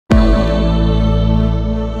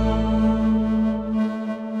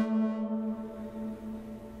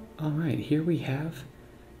here we have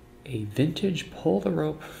a vintage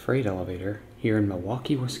pull-the-rope freight elevator here in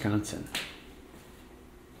Milwaukee, Wisconsin.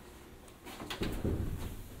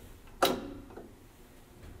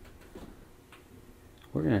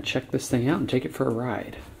 We're going to check this thing out and take it for a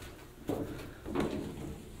ride.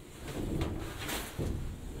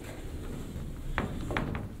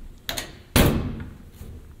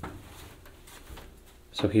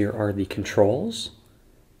 So here are the controls.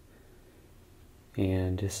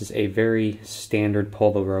 And this is a very standard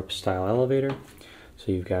pull-the-rope style elevator.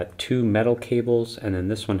 So you've got two metal cables, and then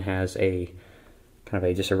this one has a kind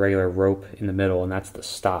of just a regular rope in the middle, and that's the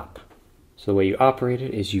stop. So the way you operate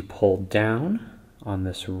it is you pull down on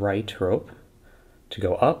this right rope to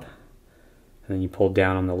go up, and then you pull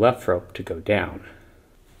down on the left rope to go down.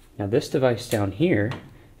 Now this device down here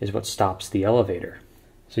is what stops the elevator.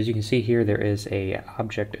 So as you can see here, there is an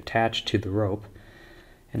object attached to the rope,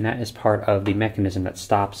 and that is part of the mechanism that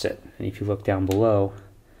stops it. And if you look down below,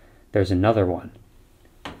 there's another one.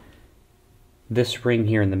 This ring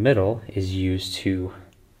here in the middle is used to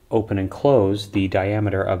open and close the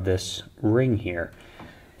diameter of this ring here.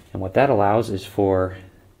 And what that allows is for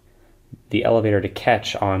the elevator to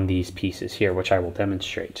catch on these pieces here, which I will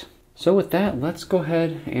demonstrate. So with that, let's go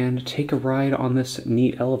ahead and take a ride on this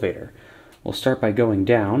neat elevator. We'll start by going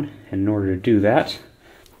down, and in order to do that,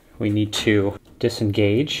 we need to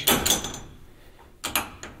disengage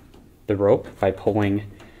the rope by pulling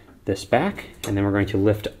this back, and then we're going to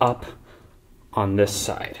lift up on this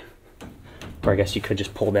side. Or I guess you could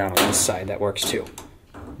just pull down on this side, that works too.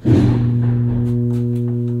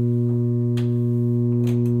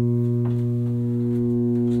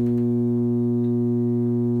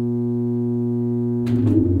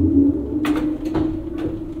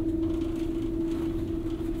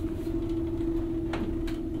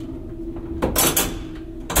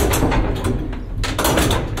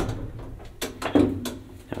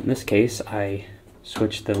 In this case, I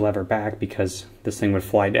switched the lever back because this thing would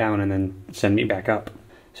fly down and then send me back up.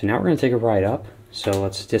 So now we're going to take a ride up. So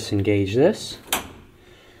let's disengage this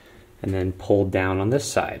and then pull down on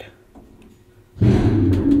this side.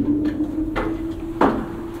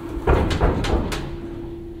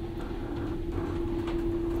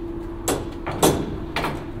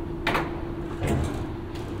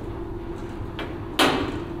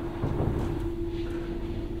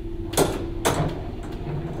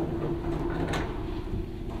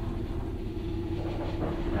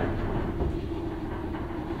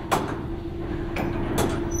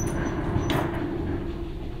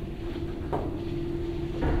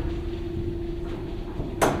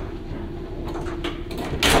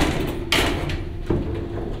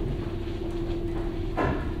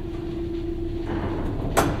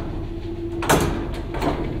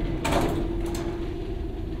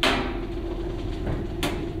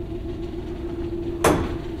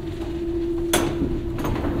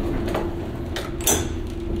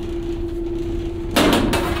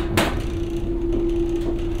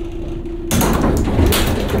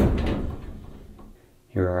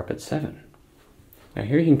 You're up at 7. Now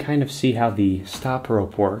here you can kind of see how the stop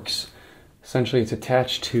rope works. Essentially it's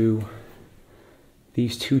attached to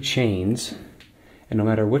these two chains, and no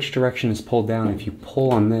matter which direction is pulled down, if you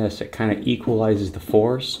pull on this, it kind of equalizes the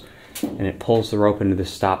force and it pulls the rope into the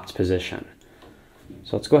stopped position.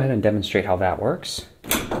 So let's go ahead and demonstrate how that works.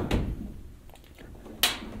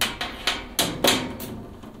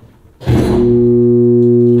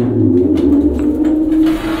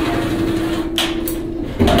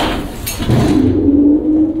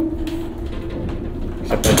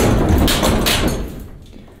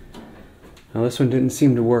 Now this one didn't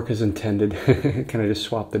seem to work as intended. Kind of just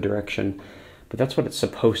swapped the direction, but that's what it's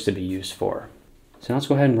supposed to be used for. So now let's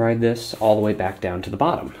go ahead and ride this all the way back down to the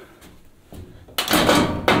bottom.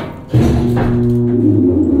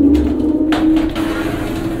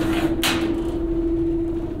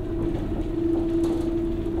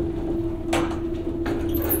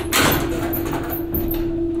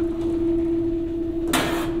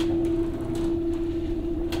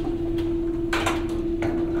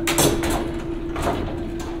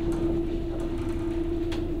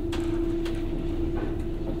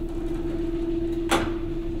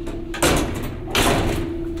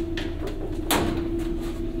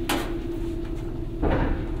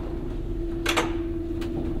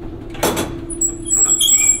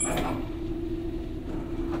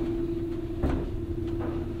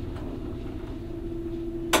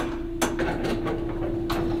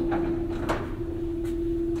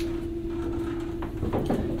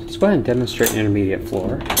 go ahead and demonstrate an intermediate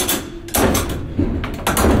floor. So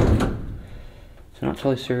I'm not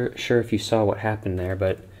totally sure if you saw what happened there,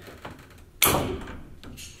 but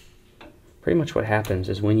pretty much what happens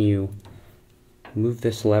is when you move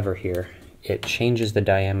this lever here, it changes the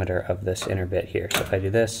diameter of this inner bit here. So if I do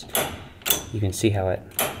this, you can see how it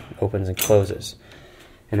opens and closes.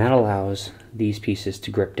 And that allows these pieces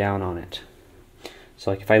to grip down on it. So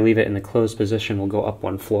like if I leave it in the closed position, we'll go up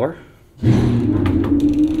one floor.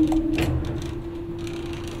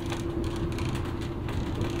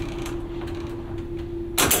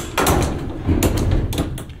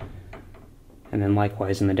 And then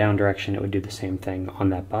likewise in the down direction, it would do the same thing on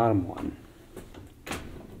that bottom one.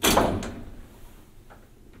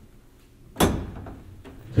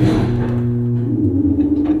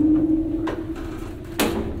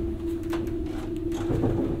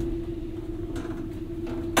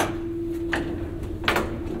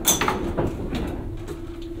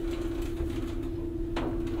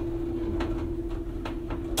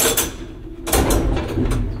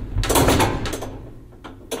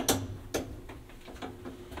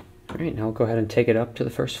 Alright, now we'll go ahead and take it up to the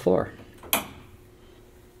first floor.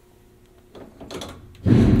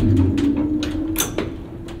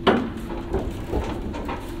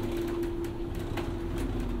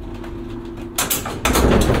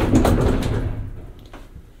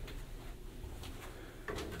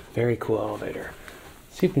 Very cool elevator.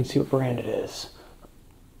 Let's see if we can see what brand it is.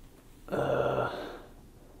 I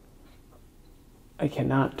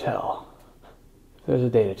cannot tell if there's a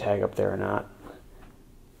data tag up there or not.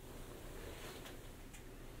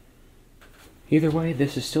 Either way,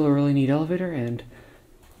 this is still a really neat elevator, and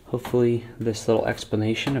hopefully this little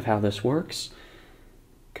explanation of how this works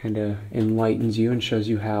kind of enlightens you and shows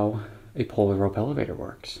you how a polar rope elevator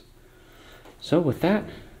works. So with that,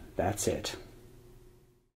 that's it.